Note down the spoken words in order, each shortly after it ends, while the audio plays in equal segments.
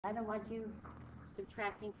I don't want you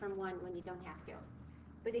subtracting from 1 when you don't have to.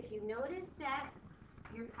 But if you notice that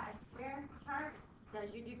your chi-square chart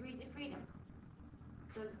does your degrees of freedom.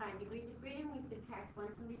 So to find degrees of freedom, we subtract 1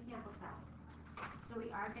 from your sample size. So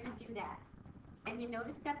we are going to do that. And you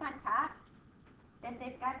notice up on top that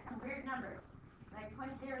they've got some weird numbers, like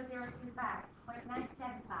 0.0025, 0.975.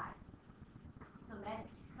 So that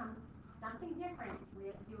becomes something different.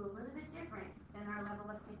 We have to do a little bit different than our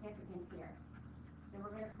level of significance here. So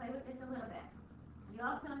we're going to play with this a little bit. You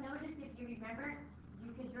also notice, if you remember,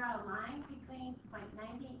 you could draw a line between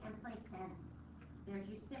 0.90 and 0.10. There's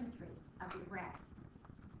your symmetry of your graph.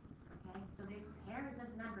 Okay, so there's pairs of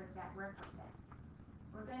numbers that work with this.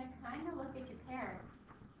 We're going to kind of look at your pairs,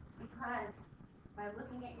 because by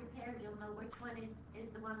looking at your pairs, you'll know which one is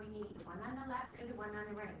the one we need, the one on the left or the one on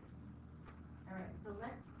the right. All right, so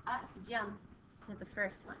let's jump to the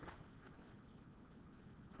first one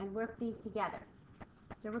and work these together.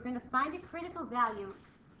 So we're going to find a critical value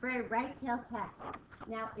for a right-tailed test.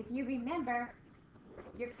 Now, if you remember,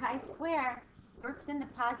 your chi-square works in the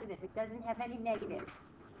positive. It doesn't have any negative.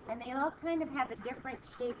 And they all kind of have a different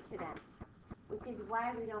shape to them, which is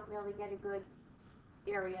why we don't really get a good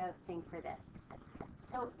area thing for this.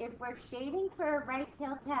 So if we're shading for a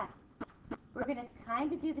right-tailed test, we're going to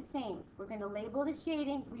kind of do the same. We're going to label the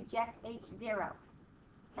shading reject H0.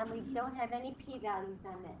 And we don't have any p-values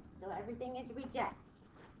on this, so everything is reject.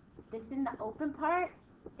 This in the open part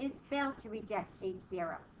is fail to reject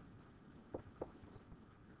H0.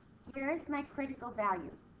 Here's my critical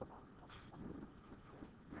value.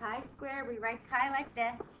 Chi-square, we write chi like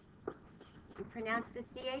this. We pronounce the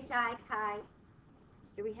C-H-I, chi.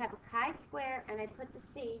 So we have a chi-square, and I put the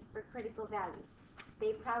C for critical value.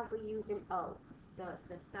 They probably use an O, the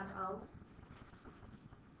sub O.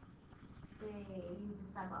 They use a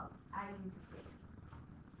sub O. I use a C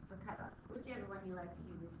for cutoff. Whichever one you like to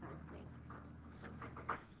use is fine for me.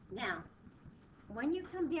 Now, when you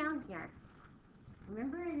come down here,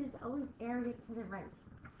 remember it is always area to the right.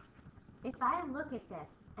 If I look at this,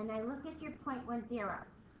 and I look at your 0.10, if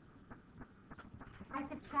I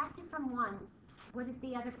subtract it from 1, what is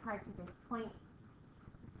the other part to this?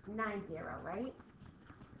 0.90, right?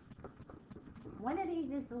 One of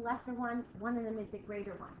these is the lesser one of them is the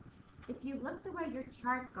greater one. If you look the way your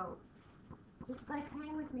chart goes, just like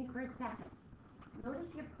hang with me for a second,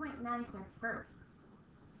 notice your 0.9s are first,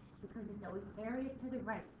 because it's always area to the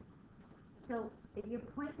right. So if your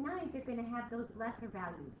 0.9s are going to have those lesser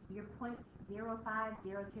values, your 0.05,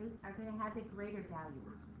 02s are going to have the greater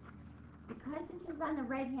values. Because this is on the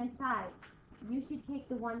right-hand side, you should take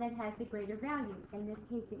the one that has the greater value. In this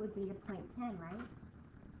case, it would be the 0.10, right?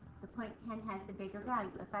 The 0.10 has the bigger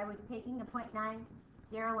value. If I was taking a 0.90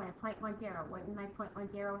 and a 0.10, wouldn't my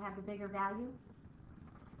 0.10 have the bigger value?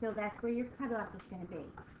 So that's where your cutoff is going to be.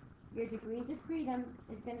 Your degrees of freedom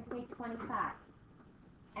is going to say 25.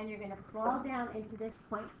 And you're going to fall down into this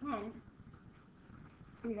 0.10.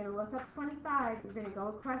 You're going to look up 25. You're going to go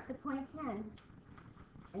across the 0.10.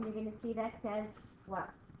 And you're going to see that says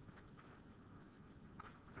what?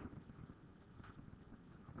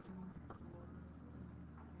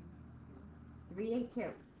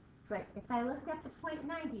 382. But if I looked up the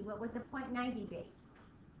 0.90, what would the 0.90 be?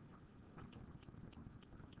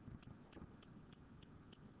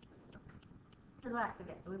 To the left of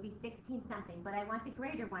it. It would be 16 something. But I want the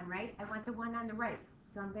greater one, right? I want the one on the right.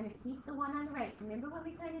 So I'm going to keep the one on the right. Remember when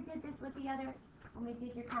we kind of did this with the other, when we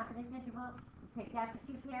did your confidence interval? We picked out the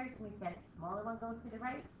two pairs and we said the smaller one goes to the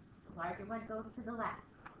right, the larger one goes to the left.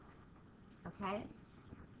 Okay?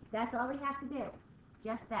 That's all we have to do.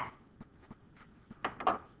 Just that.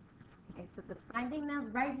 Okay, so the finding the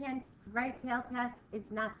right tail test is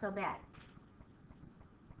not so bad.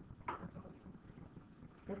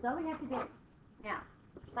 That's all we have to do. Now,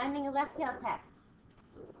 finding a left tail test.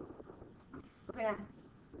 We're going to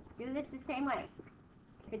do this the same way.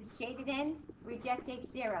 If it's shaded in, reject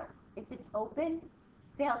H0. If it's open,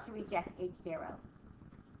 fail to reject H0.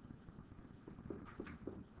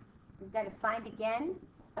 We've got to find again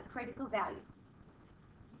a critical value.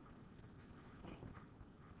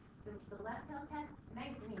 So the left tail test,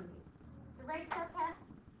 nice and easy. The right tail test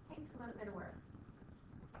takes a little bit of work.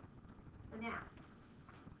 So now,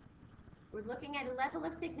 we're looking at a level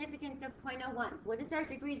of significance of 0.01. What is our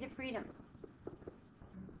degrees of freedom?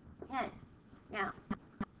 10. Now,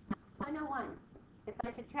 0.01. If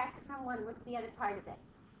I subtract it from 1, what's the other part of it?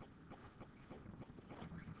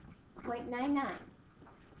 0.99.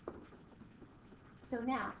 So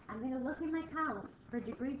now, I'm going to look in my columns for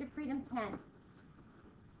degrees of freedom 10.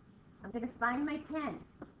 I'm going to find my 10.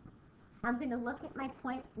 I'm going to look at my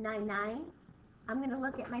 0.99. I'm going to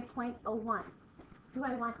look at my 0.01. Do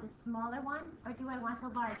I want the smaller one or do I want the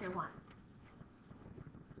larger one?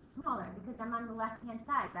 Smaller, because I'm on the left-hand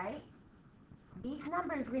side, right? These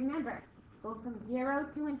numbers, remember, go from 0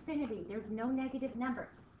 to infinity. There's no negative numbers.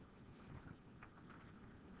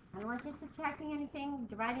 I don't want you subtracting anything,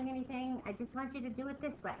 dividing anything. I just want you to do it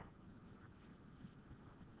this way.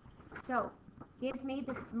 So, give me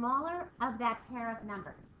the smaller of that pair of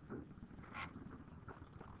numbers.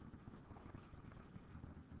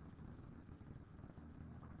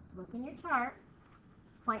 Look in your chart.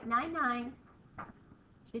 0.99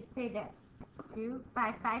 should say this,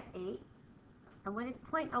 2558. And what does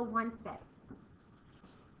 0.01 say?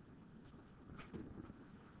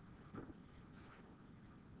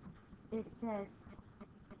 It says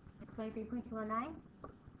 23.209.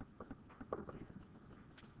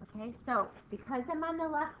 Okay, so because I'm on the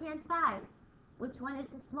left-hand side, which one is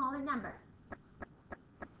the smaller number?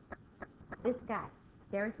 This guy.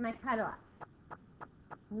 There's my cutoff.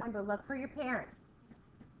 Remember, look for your pairs,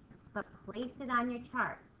 but place it on your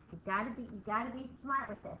chart. You gotta be smart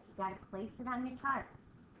with this. You gotta place it on your chart.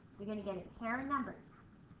 You're gonna get a pair of numbers.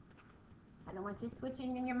 I don't want you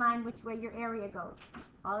switching in your mind which way your area goes.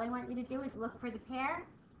 All I want you to do is look for the pair.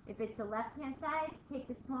 If it's the left-hand side, take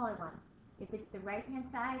the smaller one. If it's the right-hand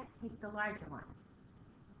side, take the larger one.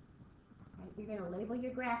 Okay, you're gonna label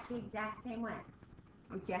your graph the exact same way.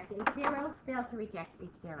 Reject H0, fail to reject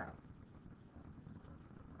H0.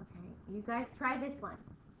 Okay, you guys try this one.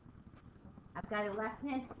 I've got a left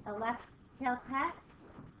tail test.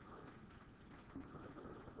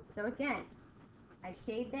 So again, I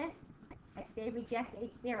shade this. I say reject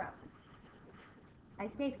H0. I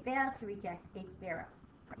say fail to reject H0.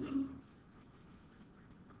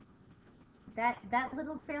 That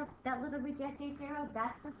little reject H0,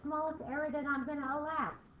 that's the smallest error that I'm going to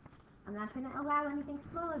allow. I'm not going to allow anything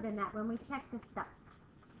smaller than that when we check this stuff.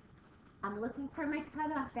 I'm looking for my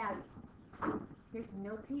cutoff value. There's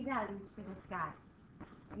no p-values for this guy.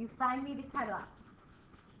 You find me the cutoff.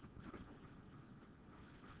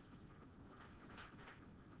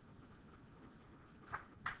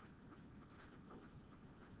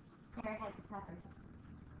 Sarah has the cover.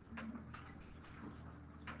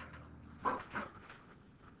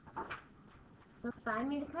 So find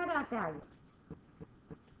me the cutoff value.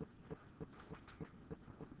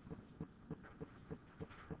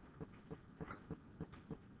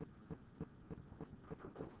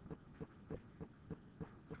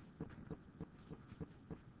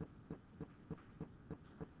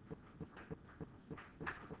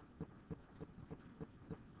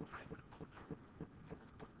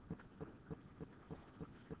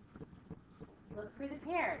 Look for the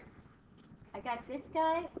pairs. I got this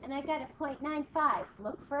guy and I got a 0.95.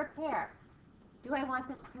 Look for a pair. Do I want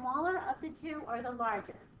the smaller of the two or the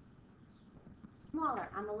larger? Smaller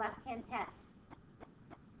on the left-hand test.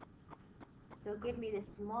 So give me the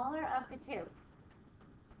smaller of the two.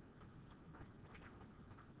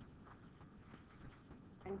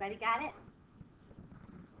 Anybody got it?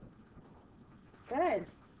 Good.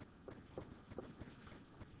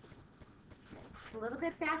 It's a little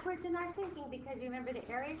bit backwards in our thinking because remember the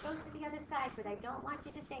area goes to the other side, but I don't want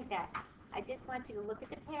you to think that. I just want you to look at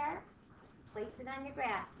the pair, place it on your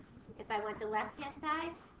graph. If I want the left-hand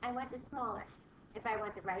side, I want the smaller. If I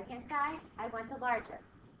want the right-hand side, I want the larger.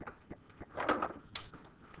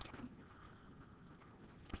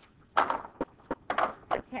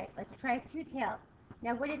 Okay, let's try two-tailed.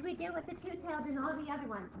 Now, what did we do with the two-tailed and all the other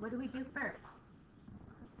ones? What do we do first?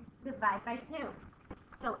 Divide by 2.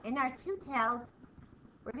 So in our two-tailed,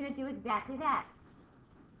 we're going to do exactly that.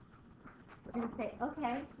 We're going to say,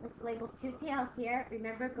 okay, let's label two tails here.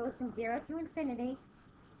 Remember, it goes from 0 to infinity.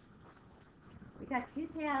 We got two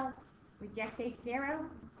tails. Reject H0.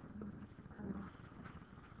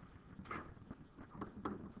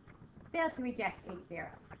 Fail to reject H0.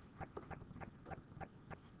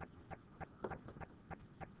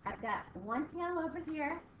 I've got one tail over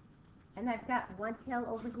here, and I've got one tail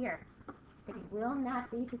over here. It will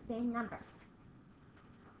not be the same number.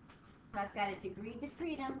 So I've got a degrees of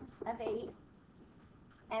freedom of 8,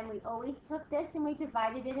 and we always took this and we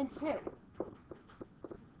divided it in 2.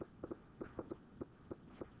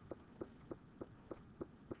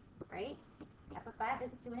 Right? Half of 5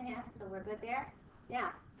 is 2.5, so we're good there.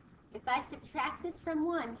 Now, if I subtract this from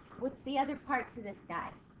 1, what's the other part to this guy?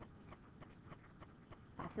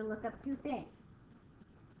 I have to look up two things.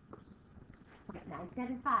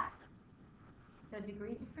 975. So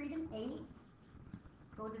degrees of freedom 8.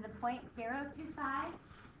 Go to the 0.025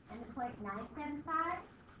 and the 0.975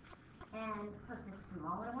 and put the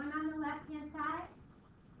smaller one on the left-hand side,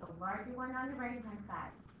 the larger one on the right-hand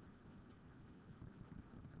side.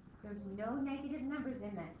 There's no negative numbers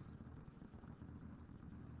in this.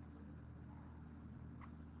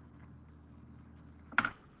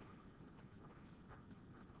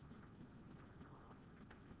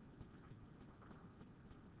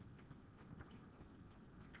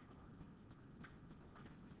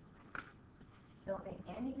 Don't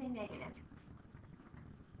make anything negative.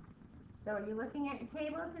 So are you looking at your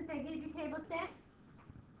table since I gave you table 6?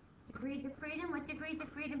 Degrees of freedom, what degrees of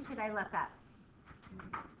freedom should I look up?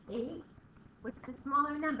 8. What's the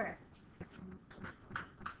smaller number?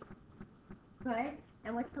 Good.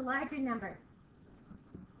 And what's the larger number?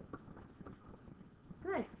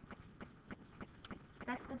 Good.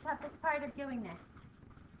 That's the toughest part of doing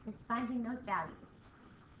this, is finding those values.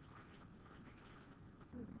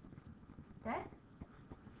 Good?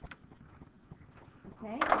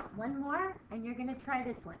 Okay, one more, and you're going to try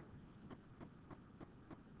this one.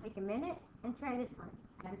 Take a minute and try this one.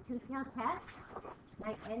 I have a two-tailed test.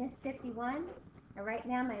 My n is 51, and right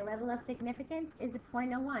now my level of significance is a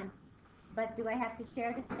 0.01. But do I have to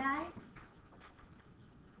share the sky?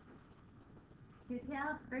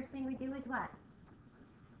 Two-tailed, first thing we do is what?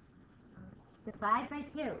 Divide by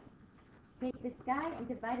 2. Take the sky and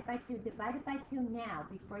divide it by 2. Divide it by 2 now,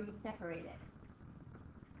 before you separate it.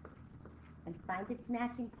 And find its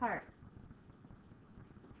matching part.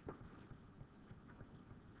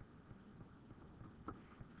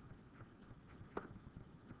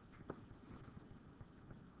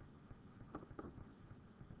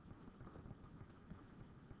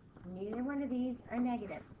 Neither one of these are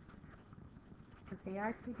negative, but they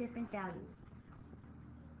are two different values.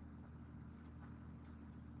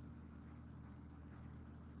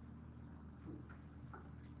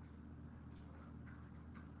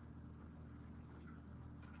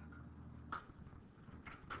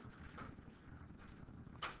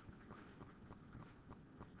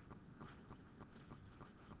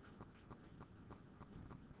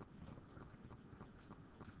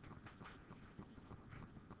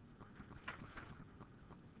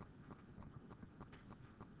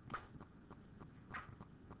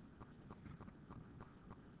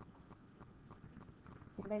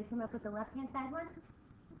 Everybody come up with the left-hand side one?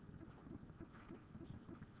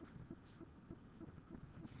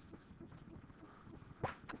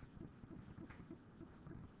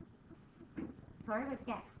 Tori, what you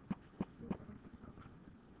get?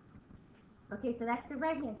 Okay, so that's the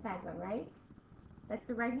right-hand side one, right? That's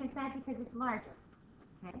the right-hand side because it's larger.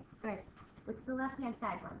 Okay, good. What's the left-hand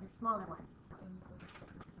side one, the smaller one?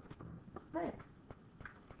 Good.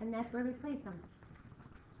 And that's where we place them.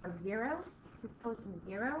 A 0, this goes from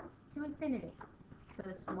 0 to infinity. So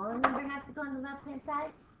the smaller number has to go on the left-hand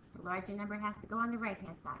side, the larger number has to go on the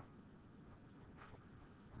right-hand side.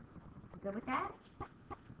 You good with that?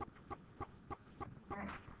 Alright.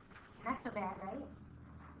 Not so bad, right?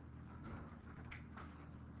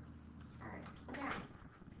 Alright, so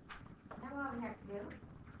now all we have to do is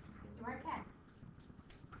do our test.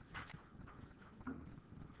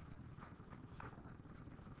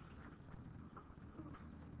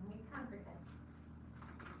 And we conquered this.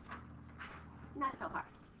 Not so hard.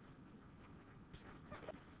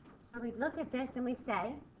 So we look at this and we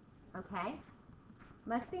say, okay,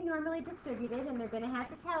 must be normally distributed, and they're going to have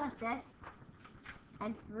to tell us this.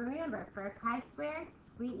 And remember, for a chi-square,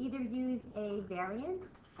 we either use a variance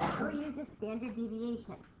or use a standard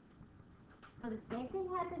deviation. So the same thing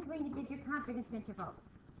happens when you did your confidence interval.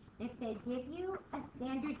 If they give you a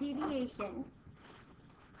standard deviation,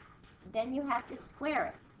 then you have to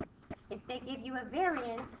square it. If they give you a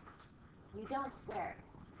variance, you don't square it.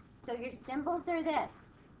 So your symbols are this.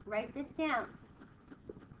 Write this down.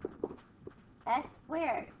 S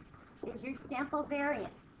squared is your sample variance.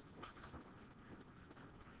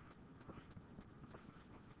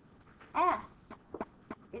 S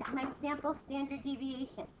is my sample standard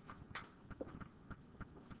deviation.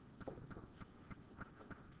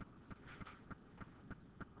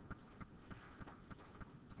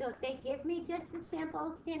 So if they give me just the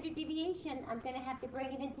sample standard deviation, I'm going to have to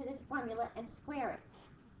bring it into this formula and square it.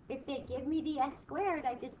 If they give me the s squared,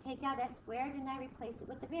 I just take out s squared and I replace it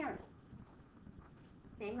with the variance.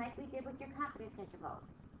 Same like we did with your confidence interval.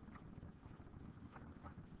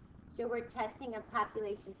 So we're testing a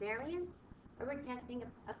population variance, or we're testing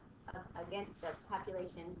against the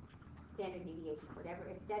population standard deviation, whatever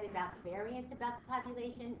is said about the variance about the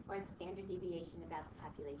population or the standard deviation about the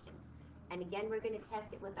population. And again, we're going to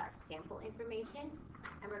test it with our sample information,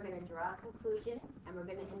 and we're going to draw a conclusion, and we're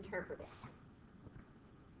going to interpret it.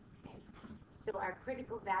 Okay. So our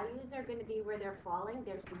critical values are going to be where they're falling.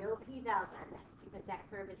 There's no p-vals on this because that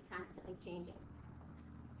curve is constantly changing.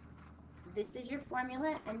 This is your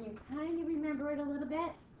formula, and you kind of remember it a little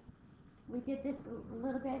bit. We did this a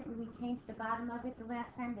little bit, and we changed the bottom of it the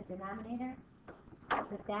last time, the denominator.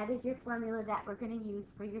 But that is your formula that we're going to use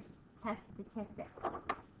for your test statistic.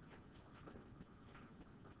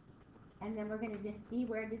 And then we're going to just see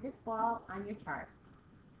where does it fall on your chart.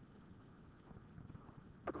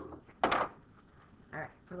 Alright,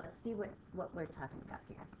 so let's see what we're talking about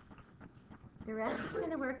here. The rest is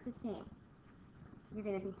going to work the same. You're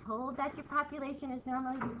going to be told that your population is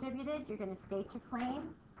normally distributed. You're going to state your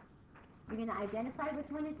claim. You're going to identify which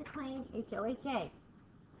one is the claim, HOHA.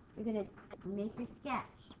 You're going to make your sketch.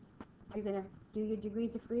 You're going to do your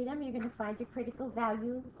degrees of freedom. You're going to find your critical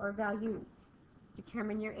value or values.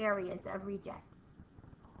 Determine your areas of reject.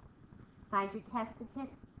 Find your test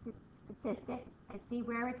statistic and see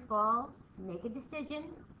where it falls. Make a decision.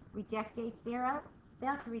 Reject H0.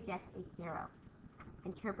 Fail to reject H0.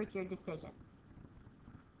 Interpret your decision.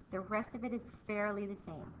 The rest of it is fairly the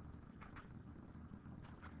same.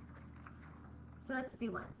 So let's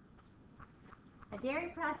do one. A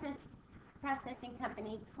dairy processing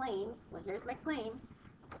company claims, well, here's my claim,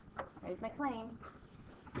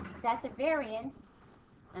 that the variance,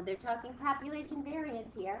 and they're talking population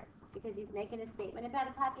variance here, because he's making a statement about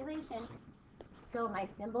a population. So my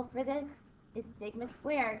symbol for this is sigma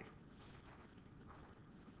squared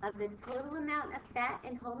of the total amount of fat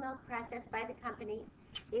and whole milk processed by the company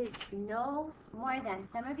is no more than,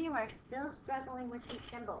 some of you are still struggling with these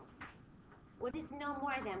symbols. What is no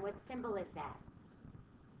more than? What symbol is that?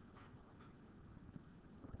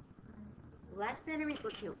 Less than or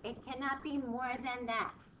equal to. It cannot be more than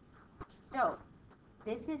that. So,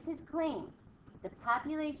 this is his claim. The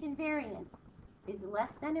population variance is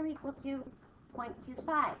less than or equal to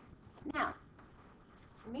 0.25. Now,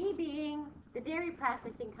 me being the dairy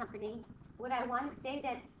processing company, would I want to say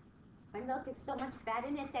that my milk is so much fat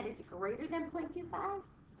in it that it's greater than 0.25?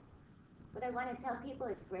 Would I want to tell people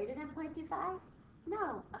it's greater than 0.25?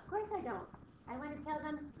 No, of course I don't. I want to tell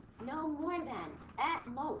them no more than, at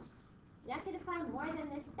most. You're not going to find more than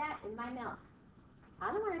this fat in my milk.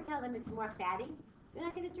 I don't want to tell them it's more fatty. They're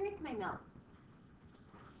not going to drink my milk.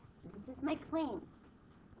 This is my claim.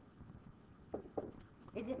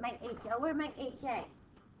 Is it my HO or my HA?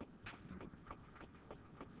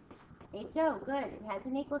 HO, good. It has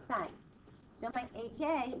an equal sign. So my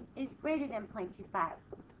HA is greater than 0.25.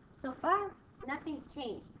 So far, nothing's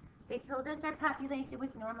changed. They told us our population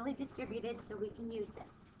was normally distributed, so we can use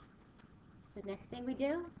this. So next thing we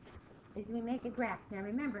do is we make a graph. Now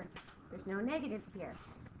remember, there's no negatives here.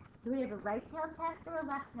 Do we have a right tail test or a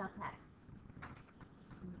left tail test?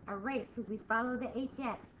 A right, because we follow the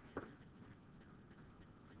HA.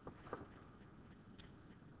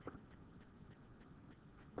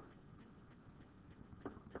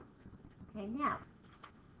 Okay, now,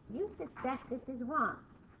 you suspect this is wrong.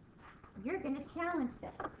 You're going to challenge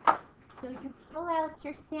this. So you pull out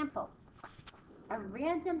your sample, a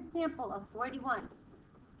random sample of 41,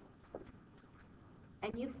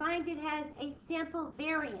 and you find it has a sample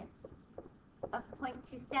variance of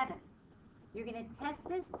 0.27. You're going to test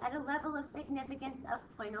this at a level of significance of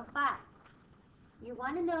 0.05. You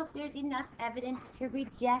want to know if there's enough evidence to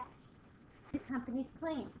reject the company's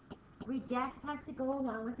claim. Reject has to go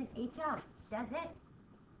along with an HO. Does it?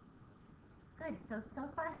 Good. So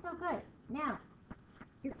far, so good. Now,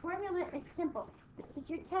 your formula is simple. This is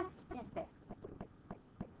your test statistic.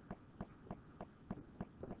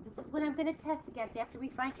 This is what I'm going to test against after we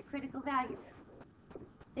find your critical values.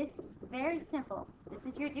 This is very simple. This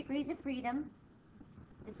is your degrees of freedom.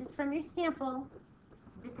 This is from your sample.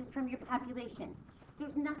 This is from your population.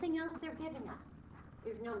 There's nothing else they're giving us.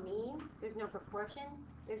 There's no mean. There's no proportion.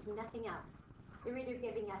 There's nothing else. They're either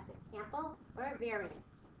giving us a sample or a variance.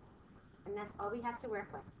 And that's all we have to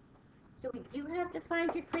work with. So we do have to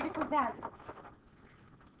find your critical value.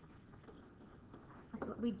 That's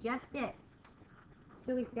what we just did.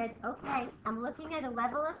 So we said, okay, I'm looking at a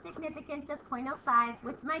level of significance of 0.05.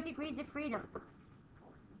 What's my degrees of freedom?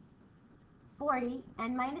 40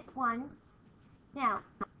 and minus 1. Now,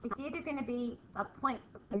 it's either going to be a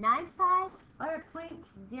 0.95 or a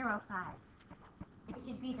 0.05. It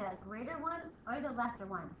should be the greater one or the lesser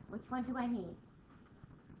one. Which one do I need?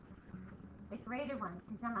 The greater one,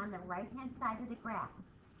 because I'm on the right-hand side of the graph.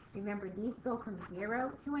 Remember, these go from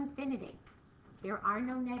 0 to infinity. There are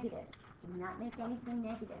no negatives. Do not make anything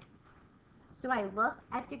negative. So I look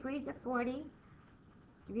at degrees of 40,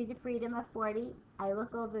 degrees of freedom of 40. I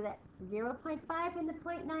look over the 0.5 and the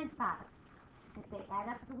 0.95. If they add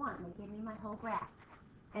up to 1, they give me my whole graph.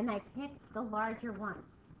 And I pick the larger one.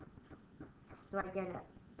 So I get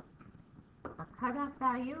a cutoff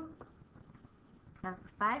value of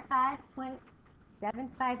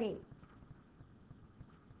 55.758.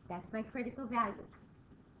 That's my critical value.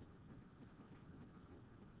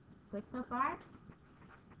 Good so far?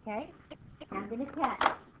 Okay, now I'm going to test.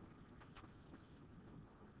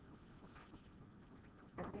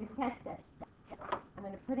 I'm going to test this. I'm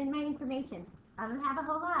going to put in my information. I don't have a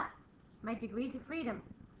whole lot. My degrees of freedom,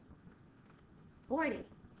 40.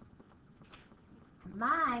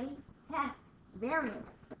 My test variance.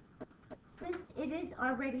 Since it is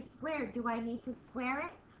already squared, do I need to square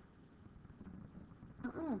it?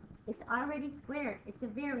 It's already squared. It's a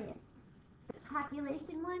variance. The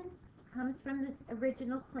calculation one comes from the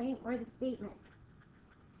original claim or the statement.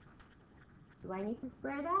 Do I need to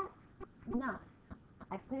square that? No.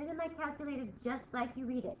 I put it in my calculator just like you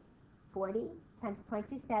read it. 40 times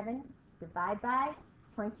 0.27 divide by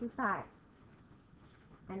 0.25.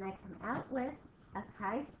 And I come out with a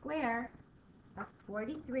chi-square of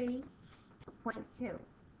 43.2.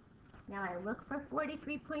 Now I look for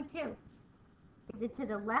 43.2. Is it to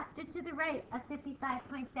the left or to the right of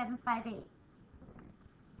 55.758?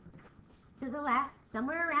 To the left,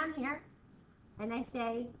 somewhere around here. And I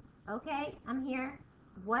say, okay, I'm here.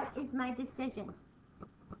 What is my decision?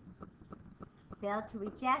 Fail to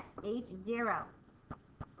reject H0.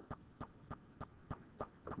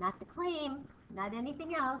 Not the claim, not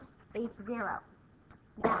anything else, H0.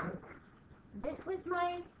 Now, this was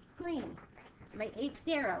my claim, my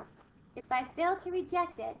H0. If I fail to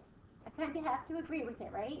reject it, I kind of have to agree with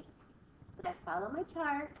it, right? But I follow my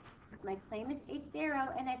chart. If my claim is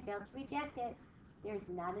H0 and I fail to reject it, there's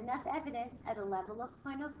not enough evidence at a level of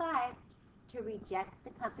 0.05 to reject the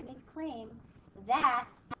company's claim that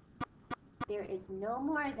there is no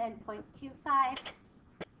more than 0.25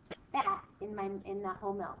 fat in the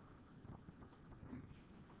whole milk.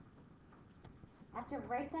 I have to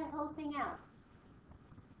write that whole thing out.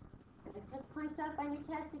 And I took points off on your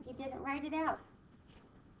test if you didn't write it out.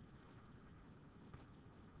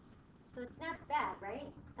 So it's not bad,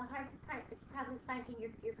 right? The hardest part is probably finding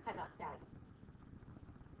your cutoff value.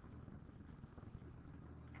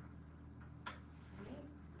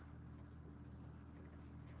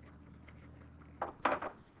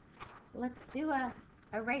 Let's do a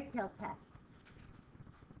right tail test.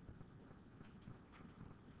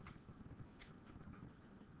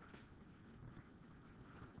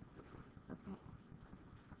 Okay.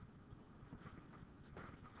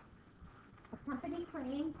 A company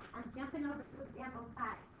claims, I'm jumping over to example 5.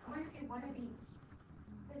 I want to do one of each.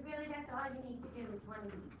 Because really that's all you need to do is one of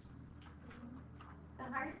each. The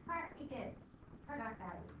hardest part we did, cutoff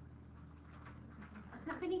value. A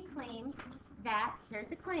company claims that, here's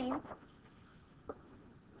the claim,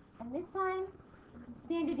 and this time,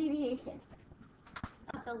 standard deviation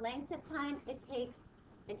of the length of time it takes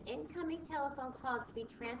an incoming telephone call to be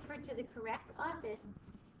transferred to the correct office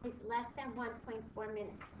is less than 1.4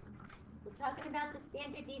 minutes. We're talking about the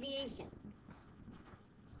standard deviation.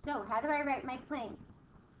 So, how do I write my claim?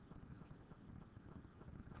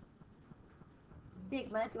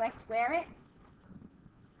 Sigma, do I square it?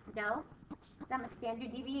 No. Sum of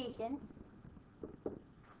standard deviation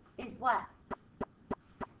is what?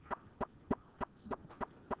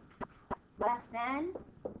 Less than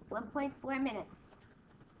 1.4 minutes.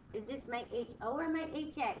 Is this my HO or my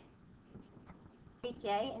HA?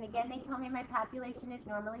 HA, and again they told me my population is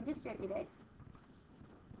normally distributed.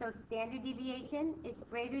 So standard deviation is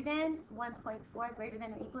greater than 1.4, greater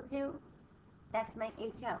than or equal to, that's my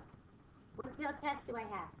HO. What tail test do I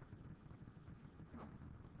have?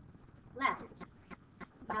 Left.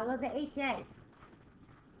 Follow the HA.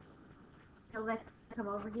 So let's come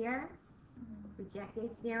over here, reject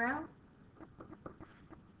H0,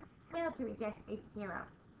 fail to reject H0.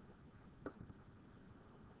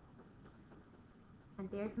 And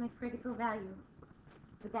there's my critical value.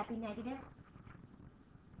 Would that be negative?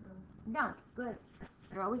 No, good.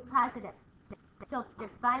 They're always positive. So to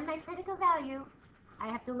find my critical value, I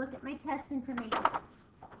have to look at my test information.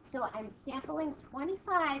 So I'm sampling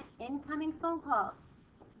 25 incoming phone calls.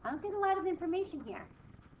 I don't get a lot of information here.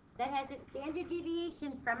 That has a standard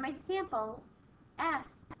deviation from my sample, S,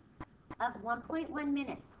 of 1.1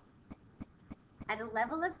 minutes at a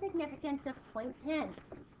level of significance of 0.10.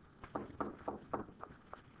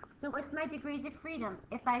 So what's my degrees of freedom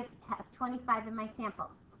if I have 25 in my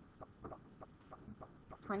sample?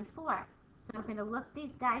 24. So I'm going to look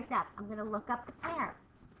these guys up. I'm going to look up the pair.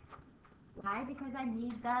 Why? Because I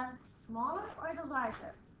need the smaller or the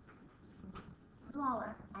larger?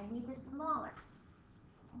 Smaller. I need the smaller.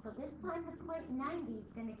 So this time the 0.90 is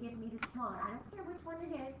going to give me the smaller. I don't care which one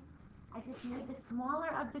it is. I just need the smaller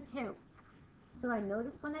of the two. So I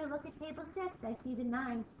notice when I look at table 6, I see the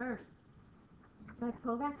 9s first. So I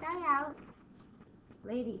pull that guy out.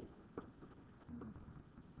 Ladies,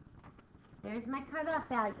 There's my cutoff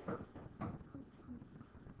value.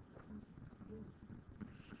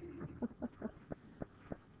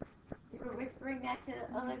 You were whispering that to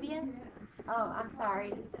Olivia? Oh, I'm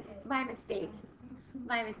sorry. My mistake.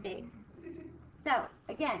 My mistake. So,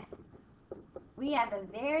 again, we have a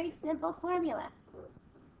very simple formula,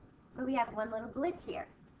 but we have one little glitch here.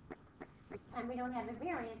 This time we don't have a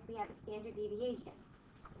variance, we have a standard deviation.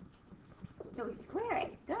 So we square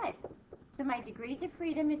it. Good. So my degrees of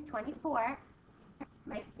freedom is 24.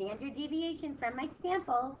 My standard deviation from my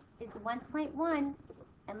sample is 1.1.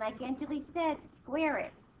 And like Anjali said, square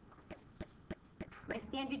it. My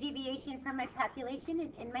standard deviation from my population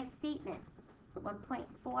is in my statement.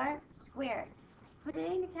 1.4 squared. Put it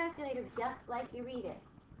in the calculator just like you read it.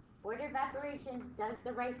 Order of operations does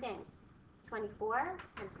the right thing. 24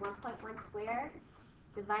 times 1.1 squared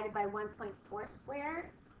divided by 1.4 squared.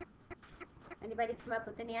 Anybody come up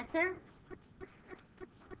with an answer?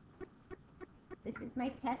 This is my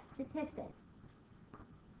test statistic.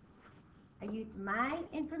 I used my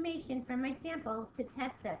information from my sample to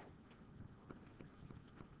test this.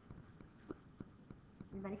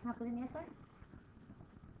 Anybody come up with an answer?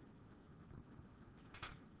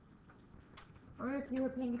 Or if you were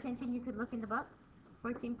paying attention, you could look in the book.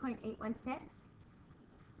 14.816.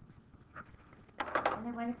 And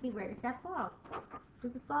I want to see, where does that fall?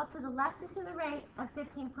 Does it fall to the left or to the right of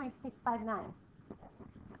 15.659? To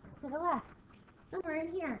the left. Somewhere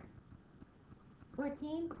in here.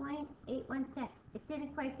 14.816. It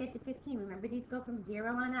didn't quite get to 15. Remember, these go from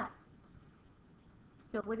 0 on up.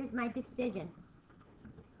 So what is my decision?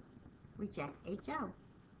 Reject HO.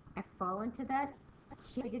 I fall into that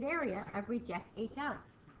shaded area of reject HO.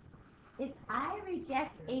 If I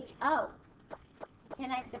reject HO,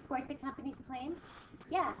 can I support the company's claim?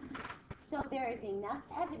 Yeah. So there is enough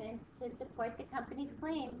evidence to support the company's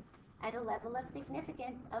claim at a level of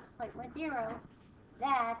significance of 0.10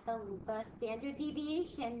 that the standard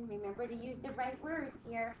deviation, remember to use the right words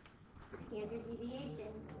here, the standard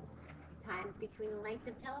deviation, time between the lengths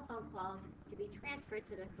of telephone calls to be transferred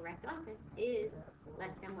to the correct office is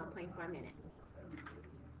less than 1.4 minutes.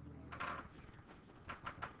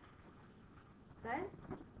 Good?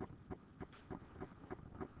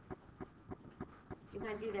 You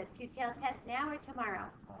want to do the two-tailed test now or tomorrow?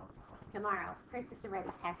 Tomorrow. Chris is already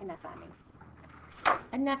packing up on me.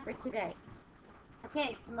 Enough for today.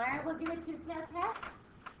 Okay, tomorrow we'll do a two-tailed test,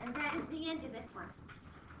 and that is the end of this one.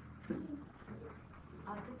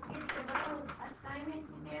 I'll just give you a little assignment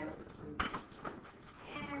to do,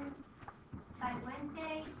 and by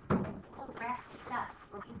Wednesday, we'll wrap this up.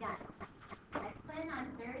 We'll be done. I plan on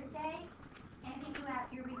Thursday handing you out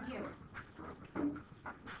your review.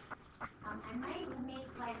 I might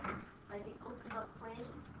make like an open book quiz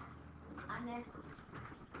on this.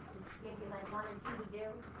 Just give you like 1 or 2 to do.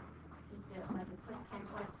 Just do like a quick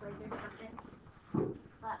 10-point quiz or something.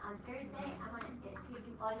 But on Thursday, I want to give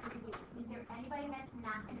you all your reviews. Is there anybody that's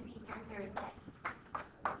not going to be here Thursday?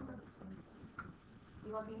 You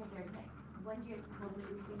won't be here Thursday. Will you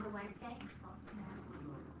be here Wednesday?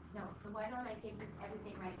 No. So why don't I give you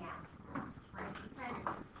everything right now? Right? Because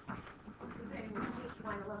in case you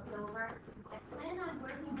want to look it over, I plan on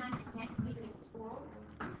working on it next week in school,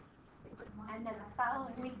 and then the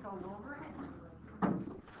following week go over it.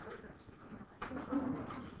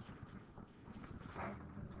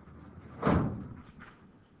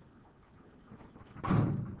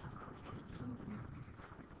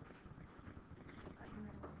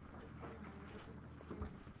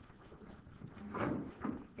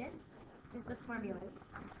 This is the formulas.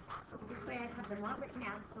 This way I have them all written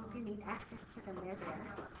out, so if you need access to them, they're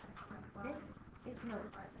there. This is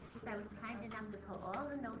notes, because I was kind enough to pull all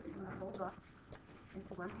the notes from the whole book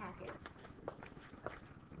into one packet.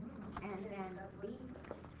 And then these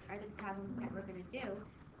are the problems that we're going to do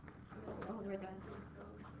over the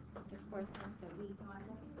course of the week to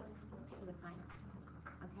the final.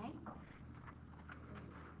 Okay?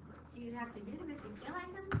 So you have to do them if you feel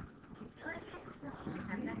like them. If you feel like this, you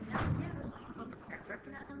have nothing else to do. Start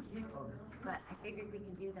working on them. But I figured we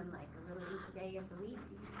can do them like a little each day of the week.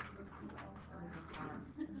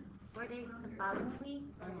 4 days the following week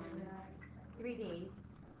and 3 days.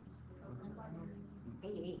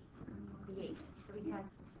 8. The 8. So we have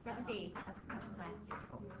 7 days of stuff class.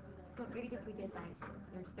 So pretty good if we did like,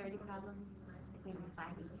 there's 30 problems, if we do 5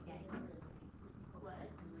 each day.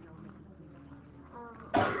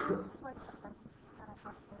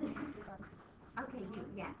 Okay,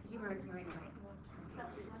 yeah, because you were in here anyway.